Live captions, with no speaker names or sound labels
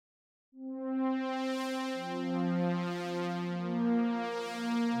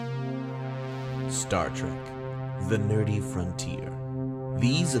Star Trek, The Nerdy Frontier.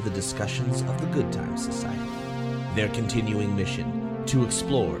 These are the discussions of the Good Times Society. Their continuing mission to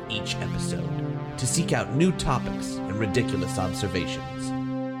explore each episode, to seek out new topics and ridiculous observations,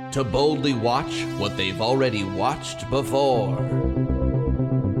 to boldly watch what they've already watched before.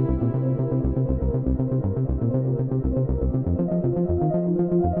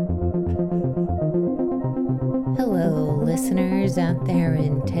 Hello, listeners out there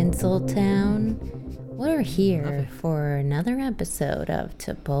in Tinseltown. We're here for another episode of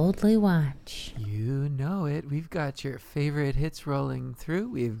To Boldly Watch. You know it. We've got your favorite hits rolling through.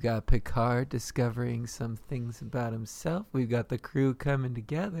 We've got Picard discovering some things about himself. We've got the crew coming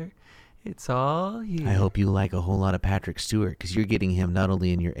together. It's all here. I hope you like a whole lot of Patrick Stewart, because you're getting him not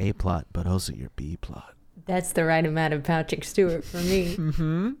only in your A plot, but also your B plot. That's the right amount of Patrick Stewart for me.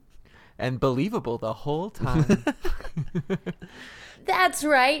 Mm-hmm. And believable the whole time. That's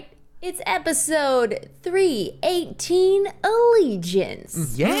right. It's episode 318,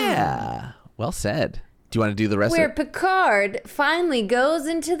 Allegiance. Yeah. Well said. Do you want to do the rest Where of it? Picard finally goes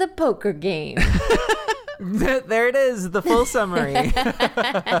into the poker game. There it is, the full summary.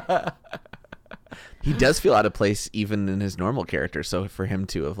 He does feel out of place even in his normal character, so for him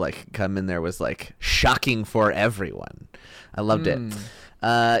to have come in there was shocking for everyone. I loved it.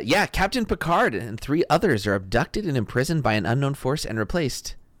 Yeah, Captain Picard and 3 others are abducted and imprisoned by an unknown force and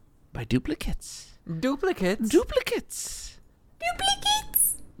replaced by duplicates. Duplicates.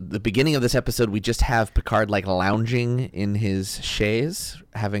 The beginning of this episode, we just have Picard lounging in his chaise,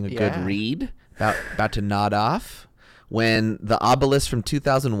 having a good read, about to nod off, when the obelisk from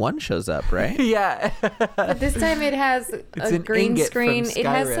 2001 shows up, right? Yeah. But this time it has It's a an green ingot screen. from It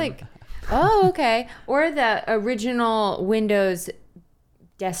has Skyrim. oh, okay. Or the original Windows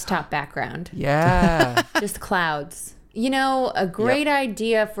desktop background. Yeah. Just clouds. You know, a great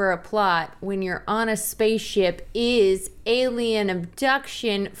idea for a plot when you're on a spaceship is alien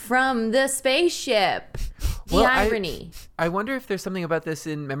abduction from the spaceship. The Well, irony. I wonder if there's something about this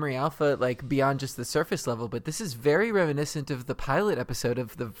in Memory Alpha, beyond just the surface level, but this is very reminiscent of the pilot episode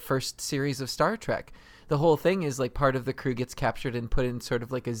of the first series of Star Trek. The whole thing is part of the crew gets captured and put in sort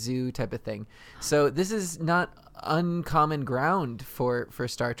of a zoo type of thing. So this is not uncommon ground for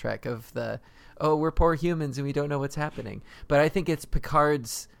Star Trek of we're poor humans and we don't know what's happening. But I think it's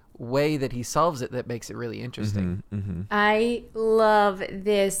Picard's way that he solves it that makes it really interesting. I love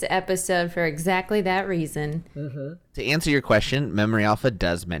this episode for exactly that reason. To answer your question, Memory Alpha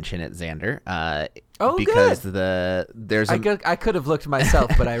does mention it, Xander. Because there's I could have looked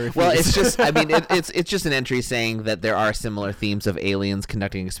myself, but I refused. Well, it's just it's just an entry saying that there are similar themes of aliens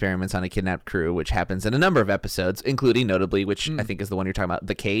conducting experiments on a kidnapped crew, which happens in a number of episodes, including notably, which I think is the one you're talking about,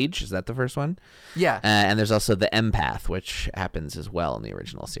 The Cage. Is that the first one? Yeah. And there's also The Empath, which happens as well in the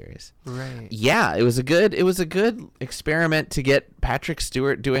original series. Right. Yeah, it was a good experiment to get Patrick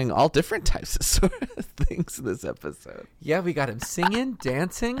Stewart doing all different types of sort of things in this episode. Yeah, we got him singing,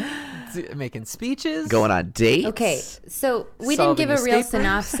 dancing, making speeches. Going on dates. Okay, so we Solving didn't give a real escape rooms.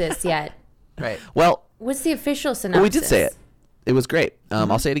 synopsis yet. Right. Well, What's the official synopsis? we did say it. It was great.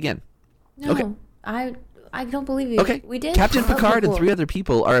 I'll say it again. No, Okay. I don't believe you. Okay. We did? Captain Oh, Picard and cool. 3 other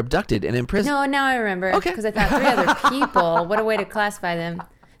people are abducted and imprisoned. No, now I remember. Okay. Because I thought 3 other people. What a way to classify them.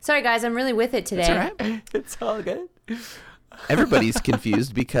 Sorry, guys. I'm really with it today. It's all right. It's all good. Everybody's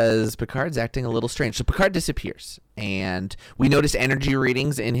confused because Picard's acting a little strange. So Picard disappears, and we notice energy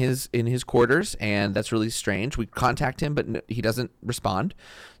readings in his quarters, and that's really strange. We contact him, but he doesn't respond.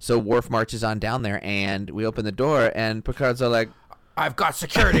 So Worf marches on down there, and we open the door, and Picard's all like, "I've got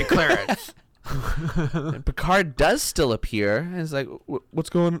security clearance." And Picard does still appear, and he's like, "What's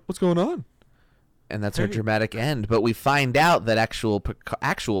going on?" And that's our dramatic end. But we find out that actual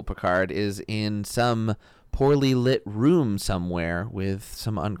Picard is in some poorly lit room somewhere with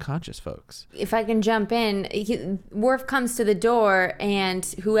some unconscious folks. If I can jump in, Worf comes to the door, and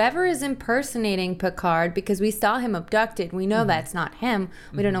whoever is impersonating Picard, because we saw him abducted, we know that's not him.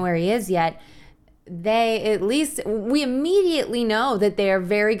 We don't know where he is yet. We immediately know that they are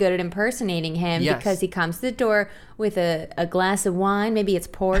very good at impersonating him because he comes to the door with a glass of wine, maybe it's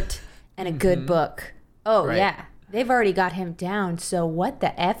port, and a good book. Oh, Right. yeah. They've already got him down, so what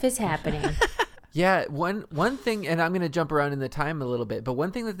the F is happening? Yeah, one thing, and I'm going to jump around in the time a little bit, but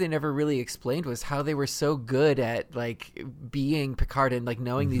one thing that they never really explained was how they were so good at being Picard and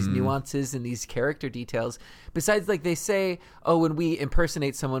knowing these nuances and these character details. Besides, they say, oh, when we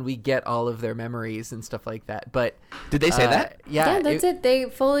impersonate someone, we get all of their memories and stuff like that. But Did they say that? Yeah, Yeah, that's it. They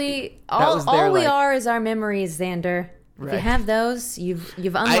fully was their, all we are is our memories, Xander. If you have those, you've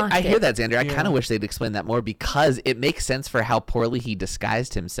unlocked I it. hear that, Xander. I Yeah. kind of wish they'd explain that more because it makes sense for how poorly he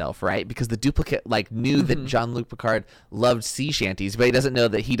disguised himself, right? Because the duplicate knew that Jean-Luc Picard loved sea shanties, but he doesn't know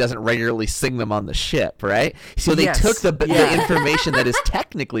that he doesn't regularly sing them on the ship, right? So they took the information that is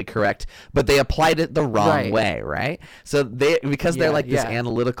technically correct, but they applied it the wrong way, right? So because they're like this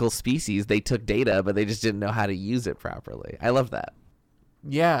analytical species, they took data, but they just didn't know how to use it properly. I love that.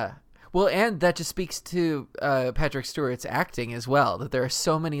 Yeah. Well, and that just speaks to Patrick Stewart's acting as well, that there are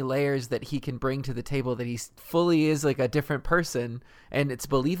so many layers that he can bring to the table that he fully is like a different person, and it's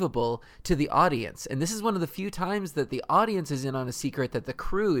believable to the audience. And this is one of the few times that the audience is in on a secret that the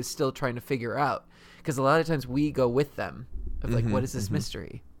crew is still trying to figure out, because a lot of times we go with them of like, what is this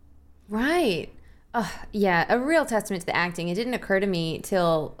mystery? Right. Yeah, a real testament to the acting. It didn't occur to me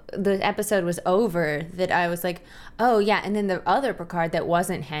till the episode was over that I was like, oh, yeah, and then the other Picard that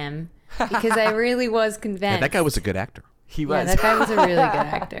wasn't him, because I really was convinced. Yeah, that guy was a good actor. He was. Yeah, that guy was a really good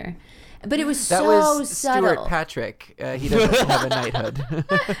actor. But it was that so was subtle. Stuart Patrick. He doesn't have a knighthood.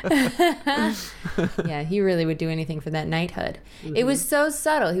 Yeah, he really would do anything for that knighthood. It was so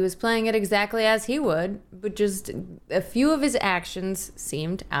subtle. He was playing it exactly as he would, but just a few of his actions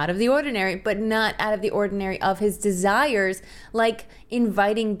seemed out of the ordinary, but not out of the ordinary of his desires, like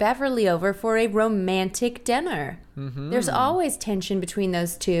inviting Beverly over for a romantic dinner. There's always tension between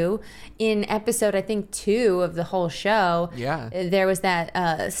those two. In episode, I think, 2 of the whole show, there was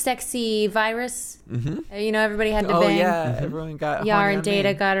that sexy virus. You know, everybody had to bang. Oh, yeah. Everyone got Yar horny and on Data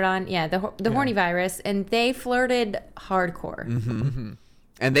Maine. got it on. Yeah, the horny virus. And they flirted hardcore.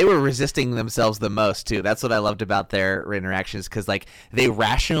 And they were resisting themselves the most, too. That's what I loved about their interactions, because, they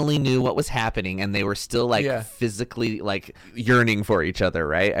rationally knew what was happening, and they were still, physically, yearning for each other,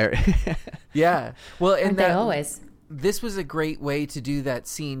 right? Yeah. Well, and Aren't they always? This was a great way to do that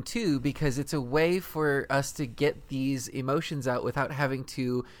scene, too, because it's a way for us to get these emotions out without having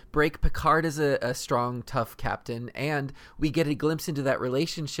to break Picard as a strong, tough captain, and we get a glimpse into that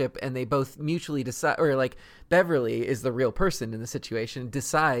relationship, and they both mutually decide, or, Beverly is the real person in the situation,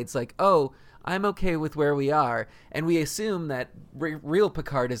 decides, oh, I'm okay with where we are, and we assume that real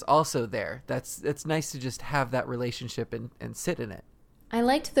Picard is also there. It's nice to just have that relationship and sit in it. I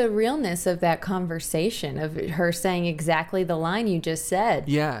liked the realness of that conversation, of her saying exactly the line you just said.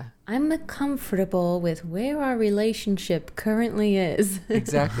 Yeah. I'm comfortable with where our relationship currently is.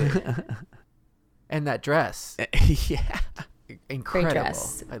 Exactly. And that dress. Yeah. Incredible. Great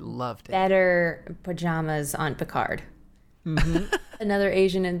dress. I loved it. Better pajamas on Picard. Another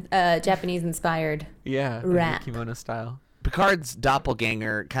Asian and Japanese inspired. Yeah. Wrap. Kimono style. Picard's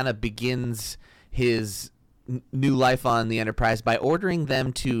doppelganger kind of begins his new life on the Enterprise by ordering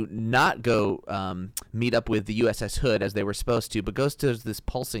them to not go meet up with the USS Hood as they were supposed to, but goes to this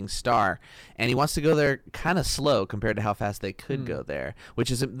pulsing star, and he wants to go there kind of slow compared to how fast they could go there,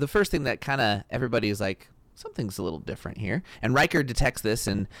 which is the first thing that kind of everybody is like, something's a little different here. And Riker detects this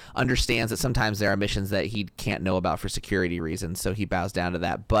and understands that sometimes there are missions that he can't know about for security reasons, so he bows down to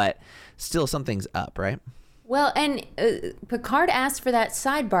that, but still something's up, right? Well, and Picard asked for that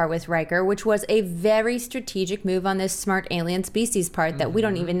sidebar with Riker, which was a very strategic move on this smart alien species part that we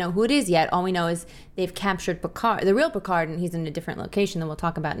don't even know who it is yet. All we know is they've captured Picard, the real Picard, and he's in a different location that we'll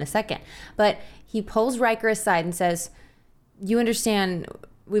talk about in a second. But he pulls Riker aside and says, you understand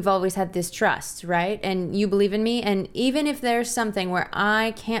we've always had this trust, right? And you believe in me. And even if there's something where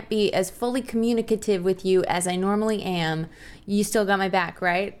I can't be as fully communicative with you as I normally am, you still got my back,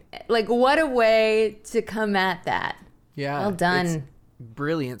 right? What a way to come at that. Yeah. Well done. It's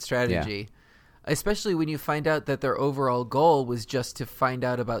brilliant strategy. Yeah. Especially when you find out that their overall goal was just to find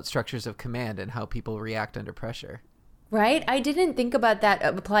out about structures of command and how people react under pressure. Right? I didn't think about that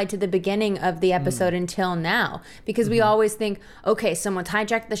applied to the beginning of the episode until now, because we always think, okay, someone's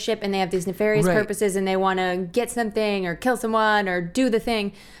hijacked the ship and they have these nefarious purposes and they want to get something or kill someone or do the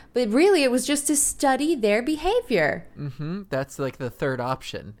thing. But really, it was just to study their behavior. Mm-hmm. That's the third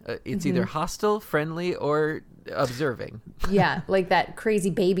option. It's either hostile, friendly, or observing. Yeah, like that crazy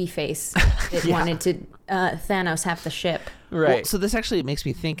baby face that wanted to Thanos half the ship. Right. Well, so this actually makes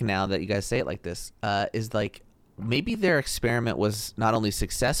me think, now that you guys say it like this, is maybe their experiment was not only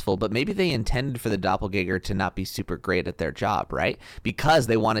successful, but maybe they intended for the doppelganger to not be super great at their job, right? Because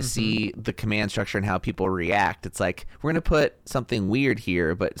they want to see the command structure and how people react. It's like, we're going to put something weird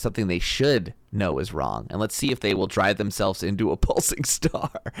here, but something they should know is wrong. And let's see if they will drive themselves into a pulsing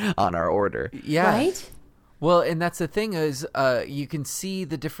star on our order. Yeah. Right? Well, and that's the thing is, you can see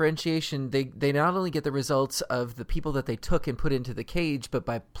the differentiation. They not only get the results of the people that they took and put into the cage, but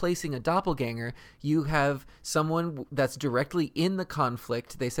by placing a doppelganger, you have someone that's directly in the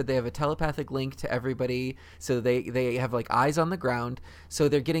conflict. They said they have a telepathic link to everybody, so they have like eyes on the ground. So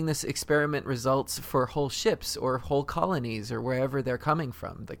they're getting this experiment results for whole ships or whole colonies or wherever they're coming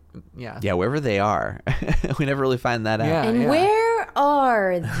from. Yeah, wherever they are. We never really find that out. Yeah. And where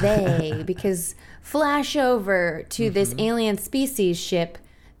are they? Because flash over to this alien species ship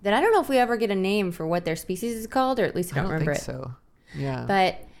that I don't know if we ever get a name for what their species is called, or at least I don't remember think it. so. Yeah.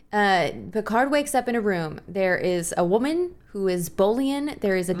 But Picard wakes up in a room. There is a woman who is Bolian.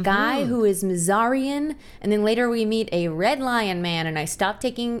 There is a guy who is Mizarian. And then later we meet a Red Lion man, and I stopped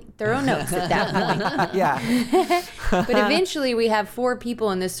taking thorough notes at that point. Yeah. But eventually we have 4 people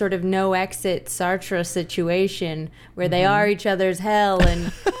in this sort of no exit Sartre situation where they are each other's hell,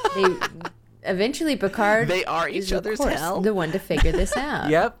 and eventually Picard They are each is, of other's course, hell? the one to figure this out.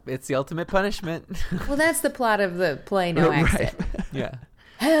 Yep. It's the ultimate punishment. Well, that's the plot of the play No Exit. Yeah.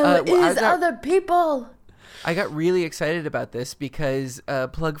 Hell well, is other people. I got really excited about this because,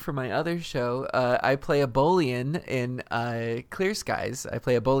 plug for my other show, I play a Bolian in Clear Skies. I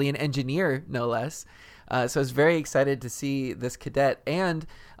play a Bolian engineer, no less. So I was very excited to see this cadet, and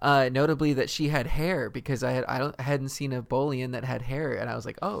notably that she had hair, because I hadn't seen a Bolian that had hair, and I was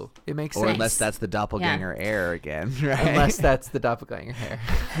like, oh, it makes Or sense. unless that's the doppelganger heir again, right? Unless that's the doppelganger hair.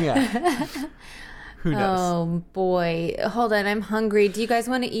 Yeah. Who knows? Oh boy. Hold on, I'm hungry. Do you guys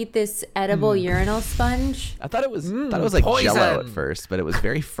want to eat this edible urinal sponge? I thought it was like poison. Jello at first, but it was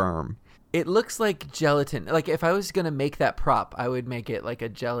very firm. It looks like gelatin. Like if I was going to make that prop, I would make it like a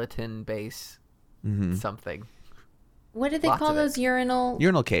gelatin base something. What do they Lots call of it. those urinal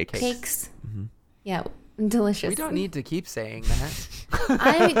Urinal cakes. cakes? Yeah, delicious. We don't need to keep saying that.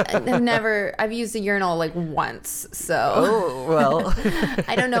 I've used a urinal like once, so Oh, well.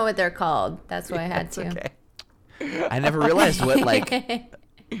 I don't know what they're called. That's why I had to. Okay. I never realized what like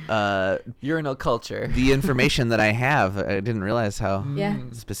Urinal culture. the information that I have. I didn't realize how Yeah.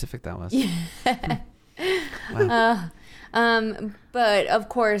 specific that was. But of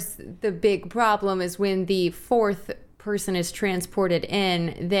course, the big problem is when the 4th person is transported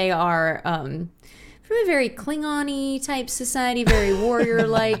in, they are from a very Klingon-y type society, very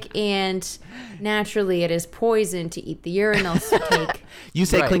warrior-like, and naturally it is poison to eat the urinal cake. You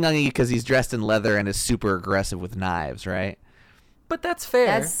say Right. Klingon because he's dressed in leather and is super aggressive with knives, right? But that's fair.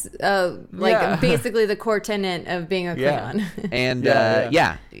 That's Yeah. basically the core tenet of being a Yeah. Klingon. And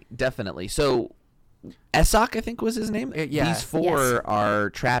Yeah. definitely. So Esok, I think was his name. Yeah. These 4 Yes. are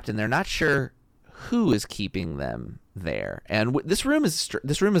trapped, and they're not sure who is keeping them there. And this room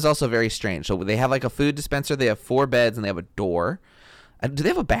is also very strange. So they have like a food dispenser. They have 4 beds, and they have a door. Do they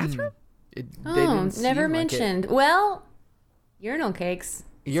have a bathroom? They Oh, didn't seem never like mentioned. Well, urinal cakes.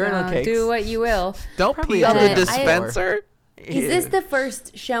 Urinal So cakes. Do what you will. Don't Probably pee on on the the dispenser. Is this the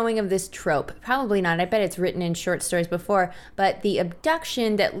first showing of this trope? Probably not. I bet it's written in short stories before. But the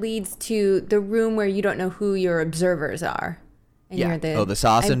abduction that leads to the room where you don't know who your observers are. And Yeah. you're The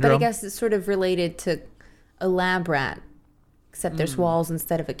Saw But I syndrome? guess it's sort of related to a lab rat, except there's walls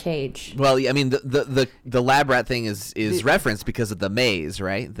instead of a cage. Well, I mean, the lab rat thing is referenced because of the maze,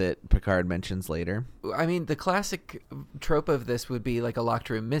 right? That Picard mentions later. I mean, the classic trope of this would be like a locked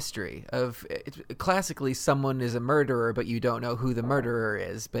room mystery. Classically, someone is a murderer, but you don't know who the murderer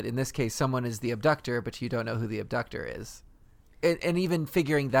is. But in this case, someone is the abductor, but you don't know who the abductor is. And even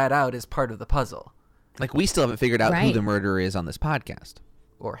figuring that out is part of the puzzle. Like, we still haven't figured out who Right. the murderer is on this podcast.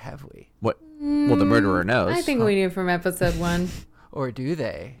 Or have we? What? Well, the murderer knows. I think we knew from episode 1. Or do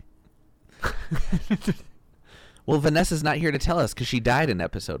they? Well, Vanessa's not here to tell us because she died in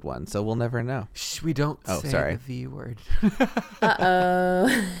episode 1, so we'll never know. Shh, we don't Oh, say sorry. the V word.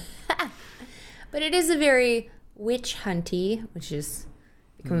 Uh-oh. But it is a very witch hunty, which is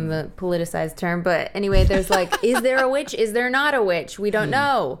becoming a politicized term. But anyway, there's like, is there a witch? Is there not a witch? We don't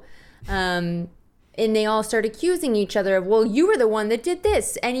know. And they all start accusing each other of, well, you were the one that did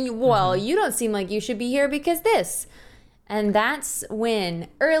this. And you don't seem like you should be here because this. And that's when,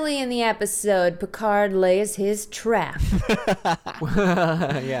 early in the episode, Picard lays his trap.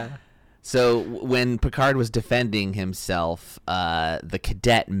 Yeah. So when Picard was defending himself, the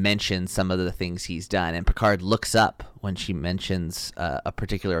cadet mentions some of the things he's done, and Picard looks up when she mentions a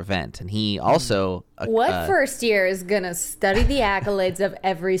particular event, and he also What first year is going to study the accolades of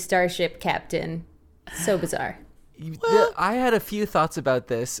every starship captain? So bizarre. I had a few thoughts about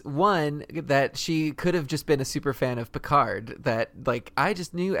this. One, that she could have just been a super fan of Picard, that like I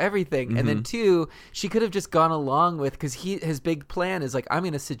just knew everything. And then two, she could have just gone along with, because his big plan is like, I'm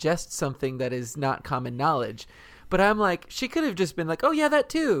going to suggest something that is not common knowledge. But I'm like, she could have just been like, oh yeah, that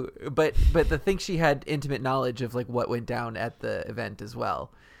too. But the thing, she had intimate knowledge of like what went down at the event as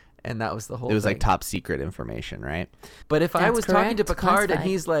well. And that was the whole It was thing. like top secret information, right? But if I That's was talking to correct. Picard and Classified.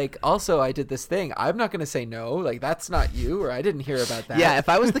 he's like, also I did this thing, I'm not going to say no, like that's not you, or I didn't hear about that. Yeah, if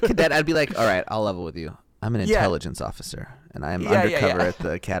I was the cadet, I'd be like, all right, I'll level with you. I'm an Yeah. intelligence officer, and I'm Yeah, undercover yeah. at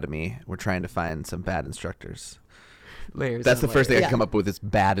the academy. We're trying to find some bad instructors. Layers That's the and first thing I layers. can come up with is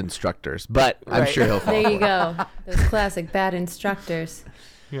bad instructors, but I'm Right. sure he'll fall There for you it. go. Those classic bad instructors.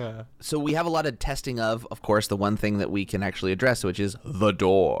 Yeah. So we have a lot of testing of course, the one thing that we can actually address, which is the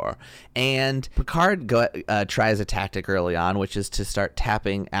door. And Picard tries a tactic early on, which is to start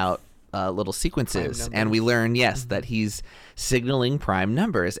tapping out little sequences. Prime And we numbers. learn, yes, that he's signaling prime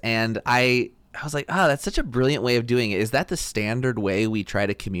numbers. And I was like, oh, that's such a brilliant way of doing it. Is that the standard way we try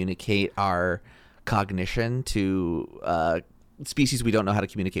to communicate our cognition to species we don't know how to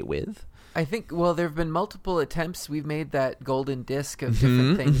communicate with? I think, well, there have been multiple attempts. We've made that golden disc of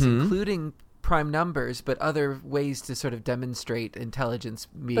different things, including prime numbers, but other ways to sort of demonstrate intelligence.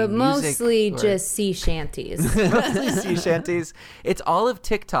 Being But music mostly or- just sea shanties. mostly sea shanties. It's all of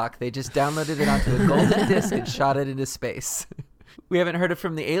TikTok. They just downloaded it onto a golden disc and shot it into space. We haven't heard it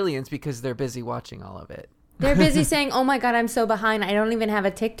from the aliens because they're busy watching all of it. They're busy saying, oh my God, I'm so behind. I don't even have a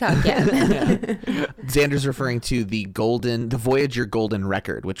TikTok yet. Xander's referring to the Voyager Golden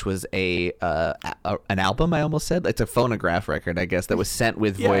Record, which was an album. I almost said it's a phonograph record, I guess, that was sent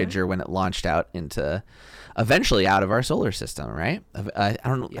with Yeah. Voyager when it launched out into, eventually out of our solar system, right? I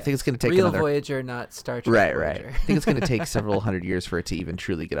don't know. I think it's going to take Real another. Voyager, not Star Trek Right. Voyager. I think it's going to take several hundred years for it to even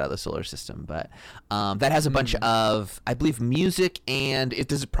truly get out of the solar system. But that has a bunch of, I believe, music, and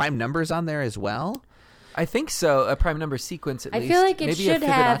does it prime numbers on there as well? I think so. A prime number sequence at I least. feel like it Maybe should a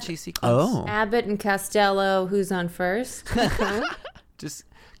have- Fibonacci sequence. Oh. Abbott and Costello, who's on first? Just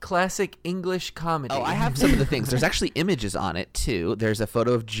classic English comedy. Oh, I have some of the things. There's actually images on it too. There's a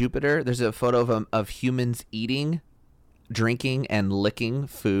photo of Jupiter. There's a photo of humans eating, drinking, and licking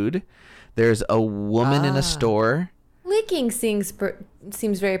food. There's a woman in a store. Licking seems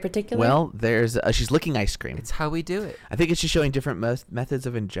very particular. Well, there's she's licking ice cream. It's how we do it. I think it's just showing different methods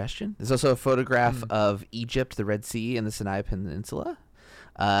of ingestion. There's also a photograph of Egypt, the Red Sea, and the Sinai Peninsula.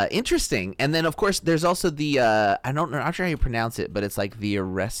 Interesting. And then, of course, there's also the I'm not sure how you pronounce it, but it's like the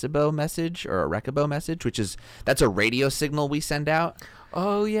Arecibo message or Arecibo message, that's a radio signal we send out.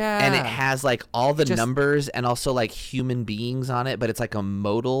 Oh, yeah. And it has like all the Just- numbers and also like human beings on it, but it's like a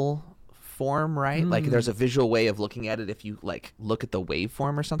modal form, right? Like there's a visual way of looking at it if you like look at the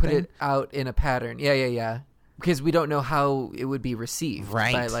waveform or something. Put it out in a pattern. Yeah. Because we don't know how it would be received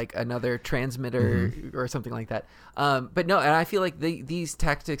Right. by like another transmitter or something like that. But no, and I feel like these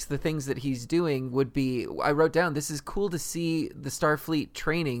tactics, the things that he's doing would be, I wrote down, this is cool to see the Starfleet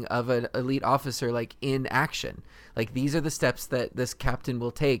training of an elite officer like in action. Like these are the steps that this captain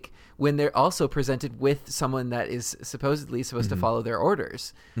will take when they're also presented with someone that is supposedly supposed to follow their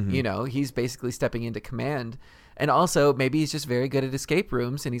orders. You know, he's basically stepping into command. And also, maybe he's just very good at escape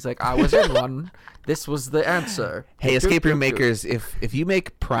rooms, and he's like, I was in one. This was the answer. Hey, escape room makers, if you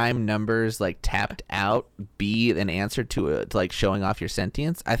make prime numbers like tapped out be an answer to like showing off your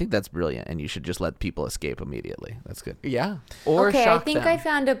sentience, I think that's brilliant, and you should just let people escape immediately. That's good. Yeah. Or okay, I shock think them. I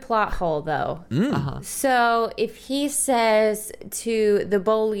found a plot hole though. Uh-huh. So if he says to the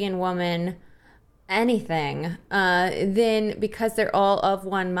Bolian woman anything, then because they're all of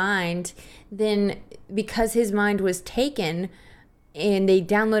one mind, then because his mind was taken and they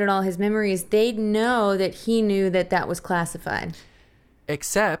downloaded all his memories, they'd know that he knew that that was classified.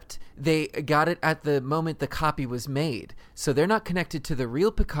 Except they got it at the moment the copy was made, so they're not connected to the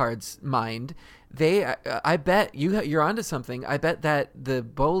real Picard's mind. I bet you're onto something. I bet that the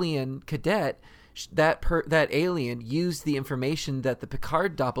Bolian cadet, that alien, used the information that the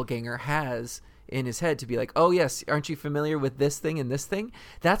Picard doppelganger has in his head to be like, oh yes, aren't you familiar with this thing and this thing?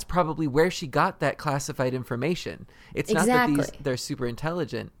 That's probably where she got that classified information. It's not that Exactly. they're super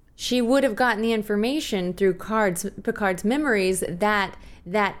intelligent. She would have gotten the information through Picard's memories that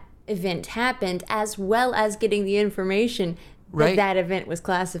that event happened, as well as getting the information that Right. that event was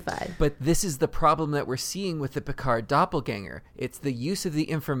classified. But this is the problem that we're seeing with the Picard doppelganger. It's the use of the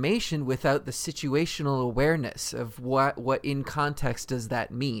information without the situational awareness of what in context does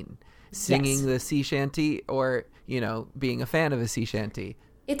that mean. Singing Yes. the sea shanty or, being a fan of a sea shanty.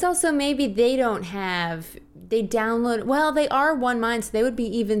 It's also maybe they download, well, they are one mind, so they would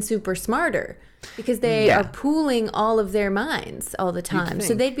be even super smarter because they are pooling all of their minds all the time.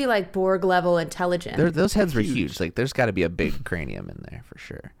 So they'd be like Borg level intelligent. Those heads were huge. Like there's got to be a big cranium in there for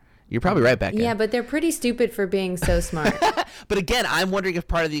sure. You're probably right, Becca. Yeah, but they're pretty stupid for being so smart. But again, I'm wondering if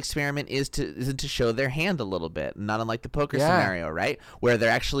part of the experiment isn't to show their hand a little bit, not unlike the poker scenario, right? Where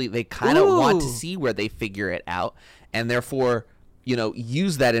they kind of want to see where they figure it out, and therefore,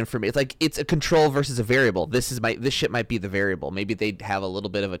 use that information. It's like it's a control versus a variable. This shit might be the variable. Maybe they'd have a little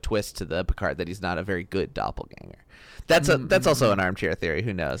bit of a twist to the Picard that he's not a very good doppelganger. That's also an armchair theory.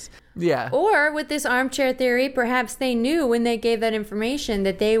 Who knows? Yeah. Or with this armchair theory, perhaps they knew when they gave that information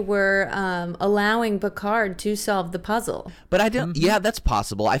that they were allowing Picard to solve the puzzle. But I don't. Yeah, that's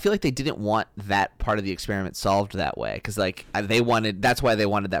possible. I feel like they didn't want that part of the experiment solved that way because, like, that's why they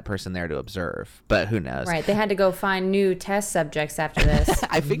wanted that person there to observe. But who knows? Right. They had to go find new test subjects after this.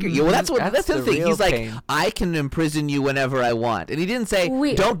 I figure. Yeah. Well, that's the thing. He's like, pain. I can imprison you whenever I want, and he didn't say,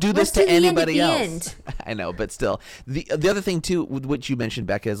 don't do this to anybody else. I know, but still, the other thing too, which you mentioned,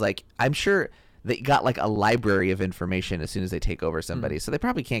 Becca, is like, I'm sure they got like a library of information as soon as they take over somebody, so they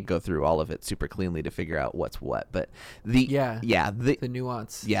probably can't go through all of it super cleanly to figure out what's what. But the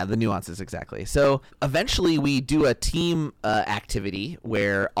nuance, the nuances exactly. So eventually, we do a team activity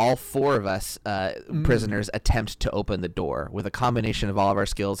where all four of us prisoners attempt to open the door with a combination of all of our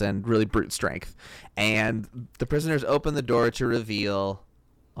skills and really brute strength. And the prisoners open the door to reveal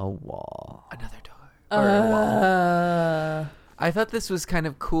a wall, another door, or a wall. I thought this was kind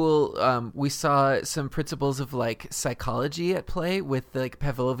of cool. We saw some principles of like psychology at play with the like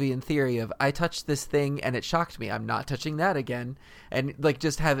Pavlovian theory of I touched this thing and it shocked me. I'm not touching that again. And like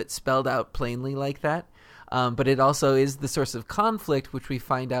just have it spelled out plainly like that. But it also is the source of conflict, which we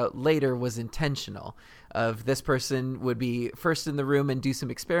find out later was intentional. Of this person would be first in the room and do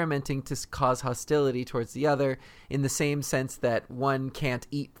some experimenting to cause hostility towards the other, in the same sense that one can't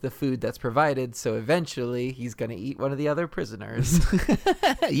eat the food that's provided, so eventually he's going to eat one of the other prisoners.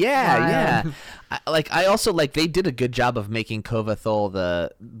 Yeah. I also like they did a good job of making Kova Thol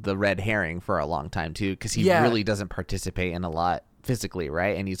the red herring for a long time too, because he really doesn't participate in a lot physically,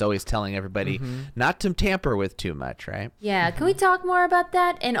 right? And he's always telling everybody not to tamper with too much, right? Yeah. Can we talk more about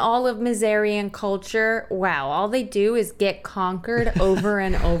that? In all of Mazarian culture, wow, all they do is get conquered over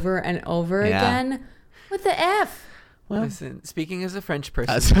and over and over again. What the F? Well, listen, speaking as a French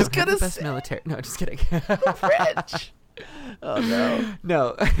person, I was gonna the best say. military. No, just kidding. French. Oh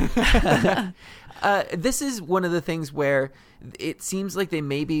no. This is one of the things where it seems like they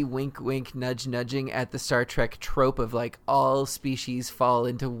may be wink wink nudge nudging at the Star Trek trope of like all species fall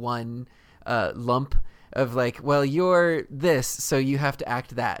into one lump of like, well, you're this, so you have to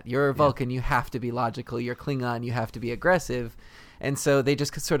act that. You're a Vulcan, you have to be logical. You're Klingon, you have to be aggressive. And so they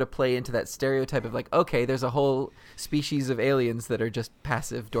just sort of play into that stereotype of like, okay, there's a whole species of aliens that are just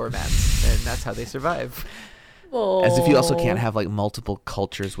passive doormats, and that's how they survive. As if you also can't have like multiple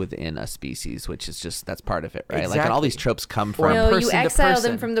cultures within a species, which is just, that's part of it, right? Exactly. Like, and all these tropes come from No, person you to exile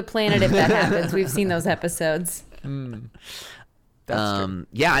person. them from the planet if that happens. We've seen those episodes. That's true.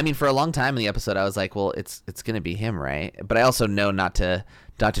 Yeah, I mean, for a long time in the episode, I was like, well, it's gonna be him, right? But I also know not to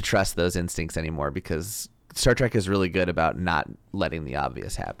trust those instincts anymore, because Star Trek is really good about not letting the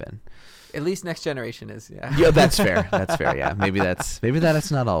obvious happen. At least Next Generation is, Yeah, that's fair. That's fair. Yeah, maybe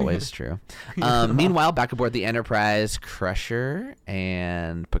that's not always true. Meanwhile, back aboard the Enterprise, Crusher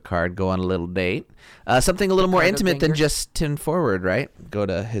and Picard go on a little date. Something a little more intimate than just 10 forward, right? Go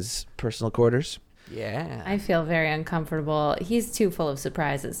to his personal quarters. Yeah. I feel very uncomfortable. He's too full of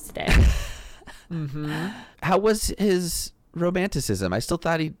surprises today. How was his romanticism? I still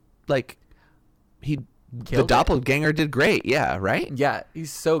thought the Killed it. doppelganger did great. Yeah, right? Yeah,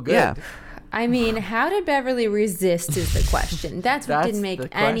 he's so good. Yeah. I mean, how did Beverly resist is the question. That's what didn't make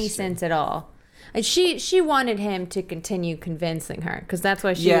any sense at all. And she wanted him to continue convincing her, because that's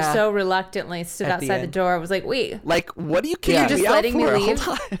why she was so reluctantly stood At the outside the end. door. I was like, wait, Like, what are you you're kicking just me out letting me for? leave?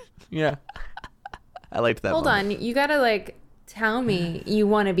 Hold on. Yeah. I liked that Hold moment. on, you gotta like tell me you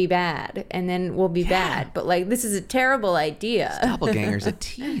want to be bad, and then we'll be bad. But like, this is a terrible idea. Doppelganger's a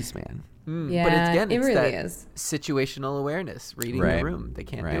tease, man. Yeah, But again, it it's really that is. situational awareness, reading Right. the room. They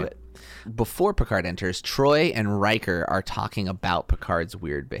can't do Right. it. Before Picard enters, Troy and Riker are talking about Picard's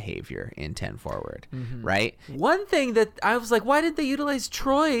weird behavior in 10 Forward, right? One thing that I was like, why did they utilize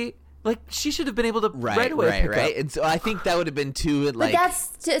Troy? Like, she should have been able to right away pick up. And so I think that would have been too, But like...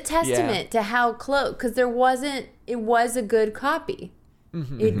 that's a testament to how close, because it was a good copy.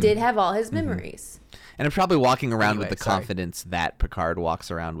 It did have all his memories. And I'm probably walking around with Anyway, the sorry. confidence that Picard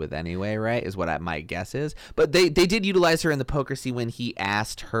walks around with anyway, right? Is what my guess is. But they did utilize her in the poker scene when he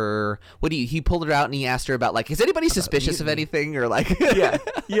asked her, he pulled her out and he asked her about, like, is anybody suspicious of mutiny. anything? Or like,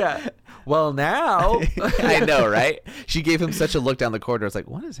 Yeah. Well, now. I know, right? She gave him such a look down the corridor. It's like,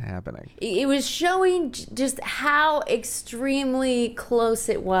 what is happening? It was showing just how extremely close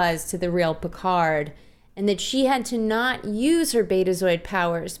it was to the real Picard, and that she had to not use her Betazoid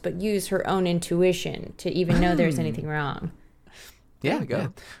powers, but use her own intuition to even know there's anything wrong. Yeah, we go. yeah.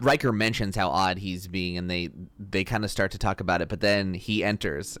 Riker mentions how odd he's being, and they kind of start to talk about it, but then he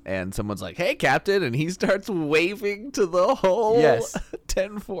enters, and someone's like, hey, Captain, and he starts waving to the whole Yes.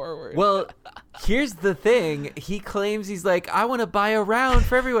 10 forward. Well, here's the thing. He claims he's like, I want to buy a round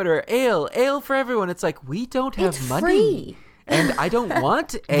for everyone, or ale for everyone. It's like, we don't have It's money. free. And I don't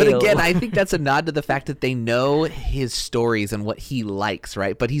want ale. But again, I think that's a nod to the fact that they know his stories and what he likes,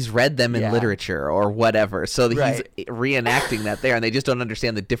 right? But he's read them in Yeah. literature or whatever. So that Right. he's reenacting that there, and they just don't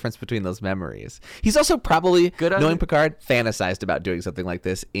understand the difference between those memories. He's also probably, Good on knowing you. Picard, fantasized about doing something like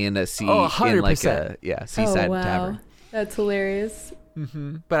this in a sea, Oh, in like 100%. a seaside Oh, wow. tavern. That's hilarious.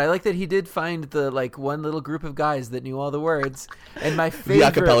 But I like that he did find the like one little group of guys that knew all the words. And my The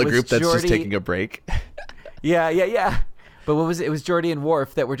favorite acapella was group that's Geordi. just taking a break. Yeah. But what was it? It was Geordi and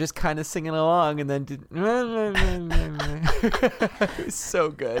Worf that were just kind of singing along, and then did. It was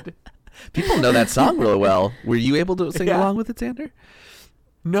so good. People know that song really well. Were you able to sing Yeah. along with it, Xander?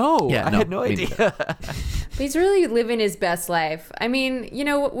 No, Yeah, I no, had no me idea. But he's really living his best life. I mean,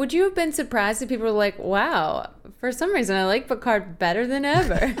 would you have been surprised if people were like, wow, for some reason I like Picard better than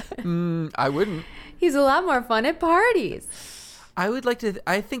ever? I wouldn't. He's a lot more fun at parties. I would like to.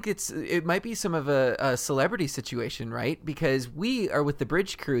 I think it might be some of a celebrity situation, right? Because we are with the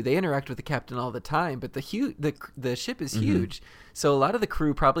bridge crew; they interact with the captain all the time. But the ship is huge, so a lot of the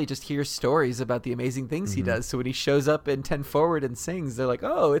crew probably just hears stories about the amazing things he does. So when he shows up in 10 Forward and sings, they're like,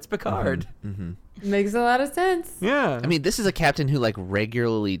 "Oh, it's Picard." Makes a lot of sense. Yeah, I mean, this is a captain who like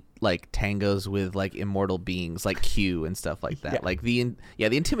regularly like tangos with like immortal beings like Q and stuff like that. Yeah. Like the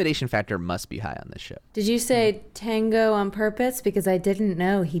intimidation factor must be high on this ship. Did you say tango on purpose? Because I didn't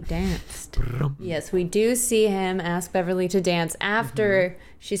know he danced. Yes, we do see him ask Beverly to dance after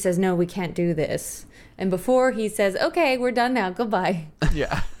she says, no, we can't do this. And before he says, okay, we're done now. Goodbye.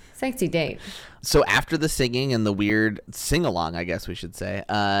 yeah. Sexy date. So after the singing and the weird sing-along, I guess we should say,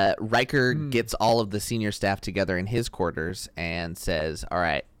 Riker gets all of the senior staff together in his quarters and says, all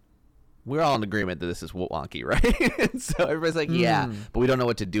right, we're all in agreement that this is wonky, right? And so everybody's like, yeah, but we don't know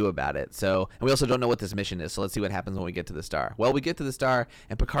what to do about it. So, and we also don't know what this mission is. So let's see what happens when we get to the star. Well, we get to the star,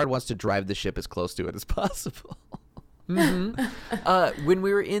 and Picard wants to drive the ship as close to it as possible. When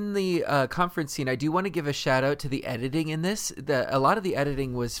we were in the conference scene, I do want to give a shout out to the editing in this. A lot of the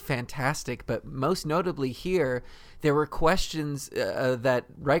editing was fantastic, but most notably here, there were questions that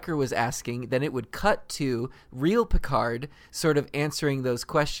Riker was asking. Then it would cut to real Picard sort of answering those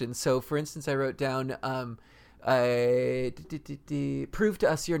questions. So, for instance, I wrote down, prove to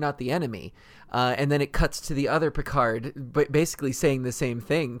us you're not the enemy. And then it cuts to the other Picard, but basically saying the same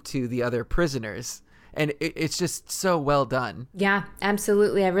thing to the other prisoners. And it's just so well done. Yeah,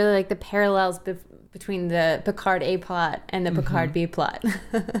 absolutely. I really like the parallels between the Picard A plot and the Picard B plot.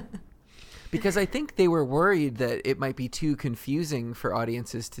 Because I think they were worried that it might be too confusing for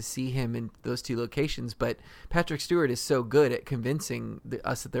audiences to see him in those two locations. But Patrick Stewart is so good at convincing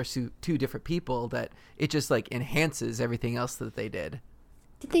us that they're two different people that it just like enhances everything else that they did.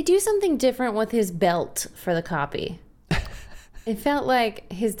 Did they do something different with his belt for the copy? It felt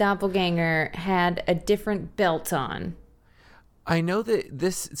like his doppelganger had a different belt on. I know that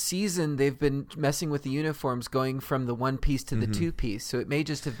this season they've been messing with the uniforms, going from the one piece to the two piece. So it may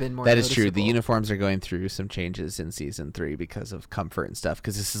just have been more. That is true. The noticeable. uniforms are going through some changes in season 3 because of comfort and stuff.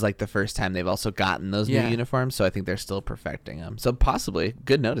 Because this is like the first time they've also gotten those new uniforms. So I think they're still perfecting them. So possibly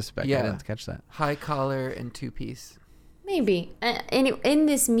good notice, Becky. Yeah. I didn't catch that. High collar and two piece. Maybe. In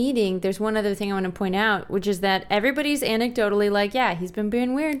this meeting, there's one other thing I want to point out, which is that everybody's anecdotally like, yeah, he's been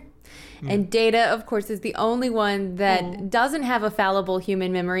being weird. And Data, of course, is the only one that doesn't have a fallible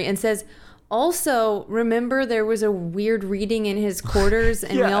human memory and says, also, remember there was a weird reading in his quarters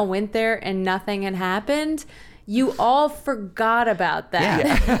and we all went there and nothing had happened? You all forgot about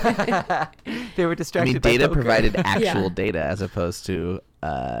that. Yeah. They were I distracted. mean, by data poker. provided actual data as opposed to,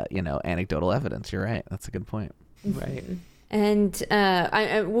 anecdotal evidence. You're right. That's a good point. Right. And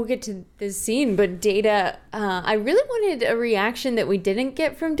we'll get to this scene, but Data, I really wanted a reaction that we didn't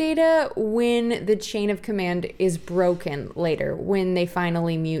get from Data when the chain of command is broken later, when they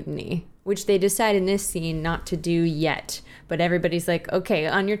finally mutiny. which they decide in this scene not to do yet. But everybody's like, okay,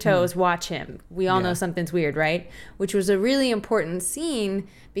 on your toes, watch him. We all know something's weird, right? Which was a really important scene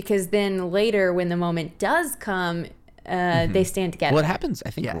because then later when the moment does come, they stand together. Well, it happens, I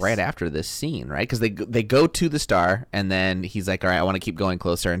think, right after this scene, right? Because they go to the star, and then he's like, all right, I want to keep going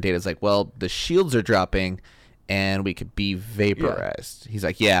closer. And Data's like, well, the shields are dropping, and we could be vaporized. He's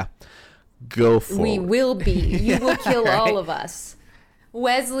like, yeah, go for it. We will be. You will kill all of us.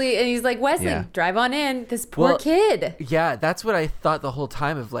 Wesley, and he's like, Wesley, drive on in. This poor kid. Yeah, that's what I thought the whole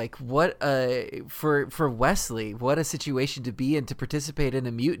time of like, what for Wesley, what a situation to be in, to participate in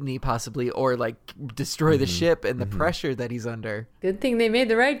a mutiny possibly, or like destroy the ship and the pressure that he's under. Good thing they made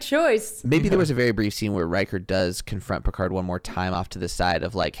the right choice. Maybe there was a very brief scene where Riker does confront Picard one more time off to the side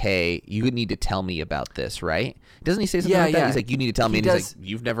of like, hey, you need to tell me about this, right? Doesn't he say something like that? He's like, you need to tell me. And he's like,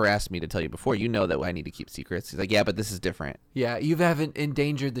 you've never asked me to tell you before. You know that I need to keep secrets. He's like, yeah, but this is different. Yeah, you haven't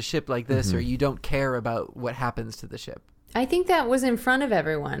endangered the ship like this, or you don't care about what happens to the ship. I think that was in front of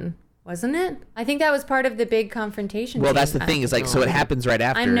everyone, wasn't it? I think that was part of the big confrontation. Well, that's the thing is like, so it happens right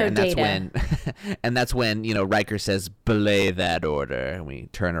after, I'm no and that's Data. and that's when Riker says, belay that order, and we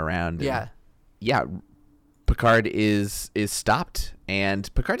turn around. And, Picard is stopped,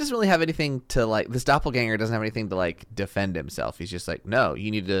 and Picard doesn't really have anything to like. This doppelganger doesn't have anything to like defend himself. He's just like, no, you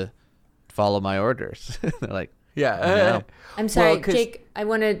need to follow my orders. They're like, no. I'm sorry, Jake. I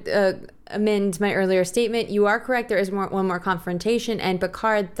want to amend my earlier statement. You are correct. There is one more confrontation, and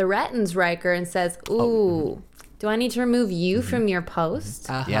Picard threatens Riker and says, "Ooh, do I need to remove you from your post?"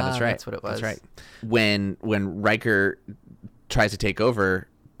 Yeah, that's right. That's what it was. That's right. When Riker tries to take over,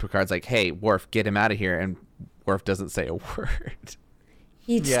 Picard's like, "Hey, Worf, get him out of here," and Worf doesn't say a word.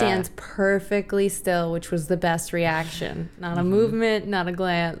 He stands perfectly still, which was the best reaction. Not a movement, not a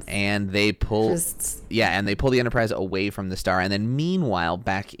glance. And they pull the Enterprise away from the star. And then meanwhile,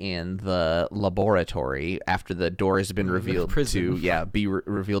 back in the laboratory, after the door has been revealed to be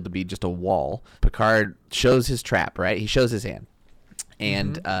revealed to be just a wall, Picard shows his trap, right? He shows his hand.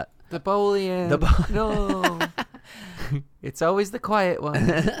 And the Bolian. No. It's always the quiet one.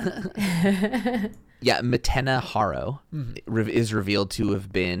 Yeah, Matenna Haro is revealed to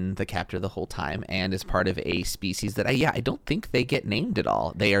have been the captor the whole time and is part of a species that I don't think they get named at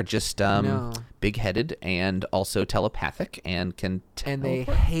all. They are just big-headed and also telepathic and can and they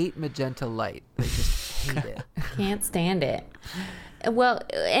hate magenta light. They just hate it. Can't stand it. Well,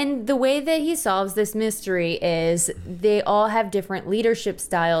 and the way that he solves this mystery is they all have different leadership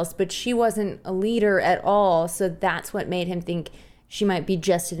styles, but she wasn't a leader at all, so that's what made him think she might be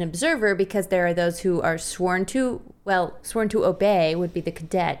just an observer, because there are those who are sworn to obey would be the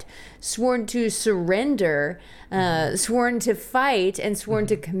cadet, sworn to surrender, sworn to fight, and sworn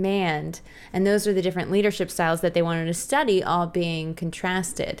to command. And those are the different leadership styles that they wanted to study, all being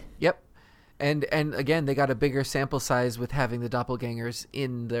contrasted. Yep. And again, they got a bigger sample size with having the doppelgangers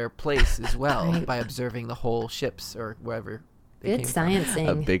in their place as well, by observing the whole ships or wherever. Good sciencing.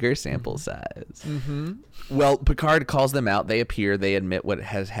 A bigger sample size. Well, Picard calls them out. They appear. They admit what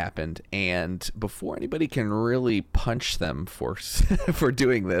has happened. And before anybody can really punch them for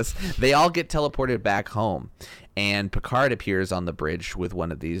doing this, they all get teleported back home. And Picard appears on the bridge with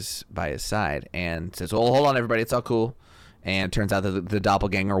one of these by his side and says, "Oh, hold on, everybody. It's all cool." And it turns out that the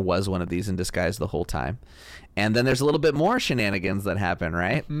doppelganger was one of these in disguise the whole time. And then there's a little bit more shenanigans that happen,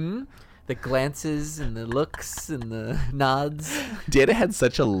 right? The glances and the looks and the nods. Data had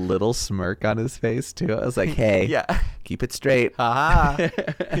such a little smirk on his face, too. I was like, hey, keep it straight. Haha.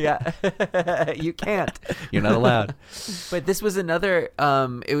 Yeah. You can't. You're not allowed. But this was another,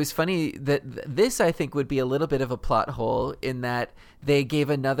 it was funny that this, I think, would be a little bit of a plot hole in that they gave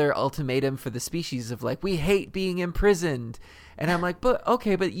another ultimatum for the species of like, we hate being imprisoned. And I'm like, but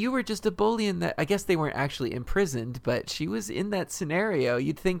you were just a Bolian that, I guess they weren't actually imprisoned, but she was in that scenario.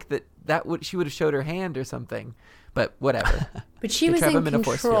 You'd think she would have showed her hand or something, but whatever. But she was in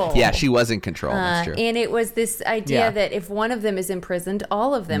control. Yeah, she was in control. That's true. And it was this idea that if one of them is imprisoned,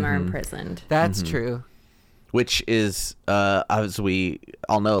 all of them are imprisoned. That's true. Which is, as we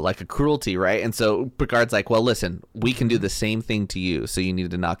all know, like a cruelty, right? And so Picard's like, well, listen, we can do the same thing to you, so you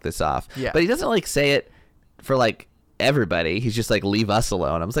need to knock this off. Yeah. But he doesn't like say it for like everybody. He's just like, leave us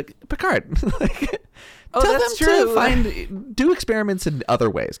alone. I was like, Picard, tell that's them true. to do experiments in other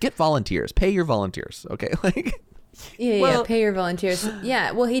ways. Get volunteers. Pay your volunteers. Okay, like. Yeah, pay your volunteers.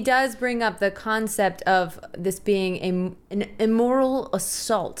 Yeah, well, he does bring up the concept of this being an immoral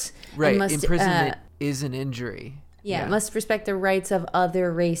assault. Right, imprisonment is an injury. Yeah, must respect the rights of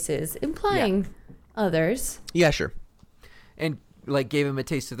other races, implying others. Yeah, sure. And like gave him a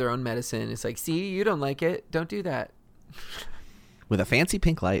taste of their own medicine. It's like, see, you don't like it. Don't do that. with a fancy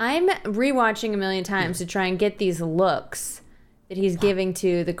pink light. I'm rewatching a million times to try and get these looks that he's giving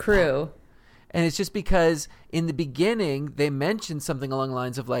to the crew. And it's just because in the beginning, they mentioned something along the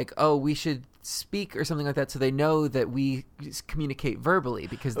lines of like, oh, we should speak or something like that so they know that we communicate verbally,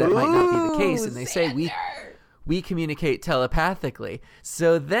 because that might not be the case. And they say we communicate telepathically.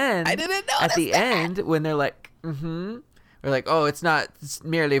 So then I didn't notice at the that. end, when they're like, we're like, oh, it's not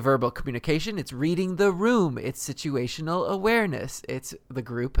merely verbal communication. It's reading the room. It's situational awareness. It's the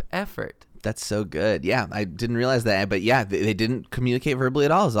group effort. That's so good. Yeah, I didn't realize that. But yeah, they didn't communicate verbally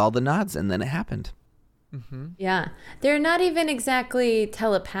at all. It was all the nods, and then it happened. Yeah. They're not even exactly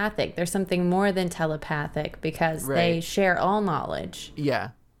telepathic. They're something more than telepathic because they Right. share all knowledge.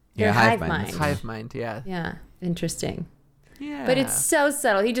 Yeah. They're Yeah, hive hive mind. mind. Hive mind, yeah. Yeah. Interesting. Yeah. But it's so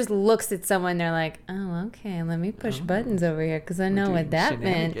subtle. He just looks at someone. They're like, oh, okay, let me push buttons over here because I know Doing what that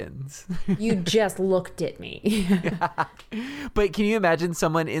meant. shenanigans. You just looked at me. But can you imagine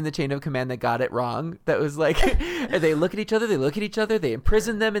someone in the chain of command that got it wrong? That was like, they look at each other, they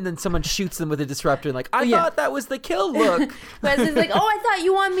imprison them, and then someone shoots them with a disruptor. And like, I yeah. thought that was the kill look. Wesley's like, oh, I thought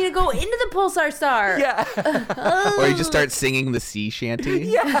you wanted me to go into the pulsar star. Yeah. Or you just start singing the sea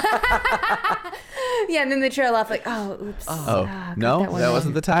shanty. Yeah, and then they trail off like, oh, oops. Oh, got no? that one That wrong.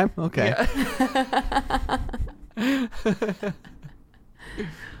 wasn't the time? Okay.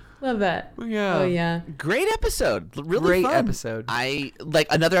 Love that. Yeah. Oh, yeah. Great episode. Really Great fun. episode. I like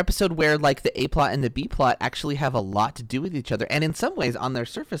another episode where like the A plot and the B plot actually have a lot to do with each other, and in some ways on their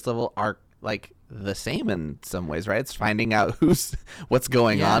surface level are like the same in some ways, right? It's finding out what's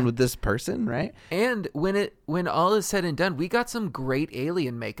going Yeah. on with this person, right? And when all is said and done, we got some great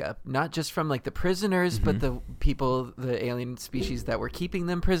alien makeup, not just from like the prisoners, but the people, the alien species that were keeping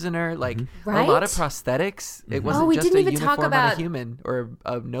them prisoner. Like a lot of Right? prosthetics. It wasn't we just didn't a even talk uniform on about- a human or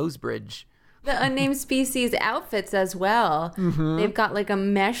a nose bridge. The unnamed species outfits as well. They've got like a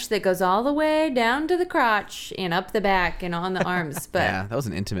mesh that goes all the way down to the crotch and up the back and on the arms. But Yeah, that was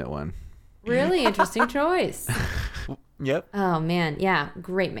an intimate one. really interesting choice. Yep. Oh man, yeah,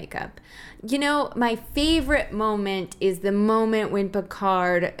 great makeup. You know, my favorite moment is the moment when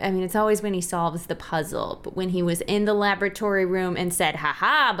Picard, I mean, it's always when he solves the puzzle, but when he was in the laboratory room and said,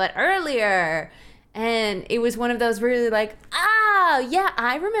 haha, but earlier. And it was one of those really like, yeah,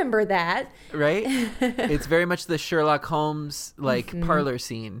 I remember that. Right? It's very much the Sherlock Holmes like parlor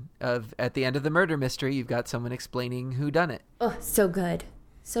scene of at the end of the murder mystery, you've got someone explaining who done it. Oh, so good.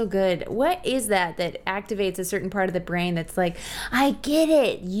 So good. What is that activates a certain part of the brain that's like, I get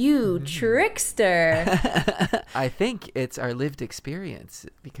it, you trickster. I think it's our lived experience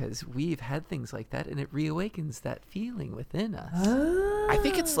because we've had things like that and it reawakens that feeling within us. I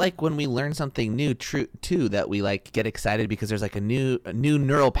think it's like when we learn something new, too, that we like get excited because there's like a new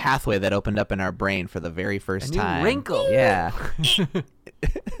neural pathway that opened up in our brain for the very first new time. wrinkle. Yeah.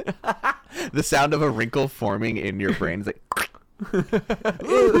 The sound of a wrinkle forming in your brain is like.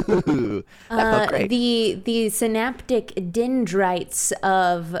 Ooh, that felt great. The synaptic dendrites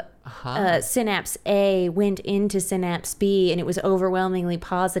of synapse A went into synapse B, and it was overwhelmingly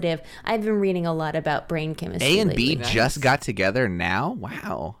positive. I've been reading a lot about brain chemistry. A and B lately. just got together now?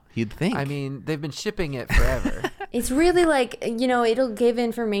 Wow. You'd think. I mean, they've been shipping it forever. It's really like, it'll give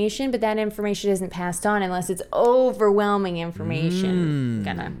information, but that information isn't passed on unless it's overwhelming information.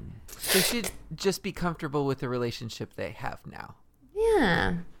 Gonna. They should just be comfortable with the relationship they have now.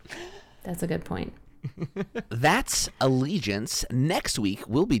 Yeah. That's a good point. That's Allegiance. Next week,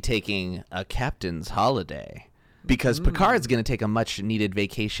 we'll be taking a captain's holiday because Picard's going to take a much-needed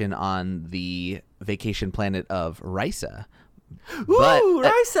vacation on the vacation planet of Risa. But Ooh,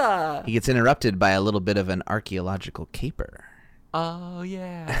 Risa! he gets interrupted by a little bit of an archaeological caper. Oh,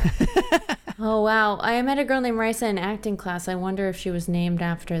 yeah. Oh, wow. I met a girl named Risa in acting class. I wonder if she was named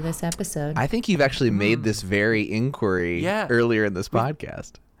after this episode. I think you've actually made this very inquiry earlier in this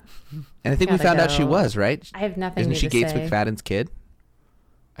podcast. And I think we Gotta found out she go. was, right? I have nothing Isn't new she to Gates say. McFadden's kid?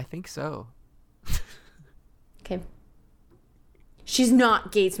 I think so. Okay. She's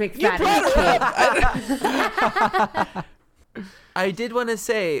not Gates McFadden's kid. I did want to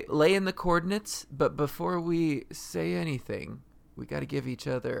say, lay in the coordinates, but before we say anything, we got to give each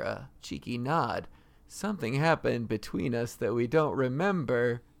other a cheeky nod. Something happened between us that we don't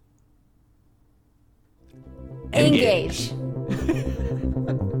remember. Engage.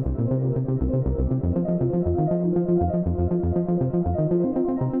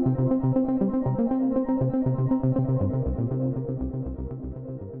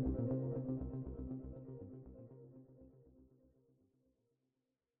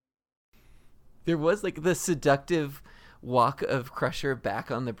 There was like the seductive walk of Crusher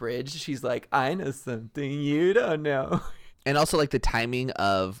back on the bridge. She's like, I know something you don't know. And also, like, the timing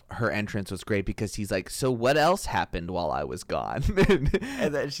of her entrance was great because he's like, so what else happened while I was gone?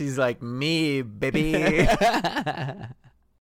 And then she's like, me, baby.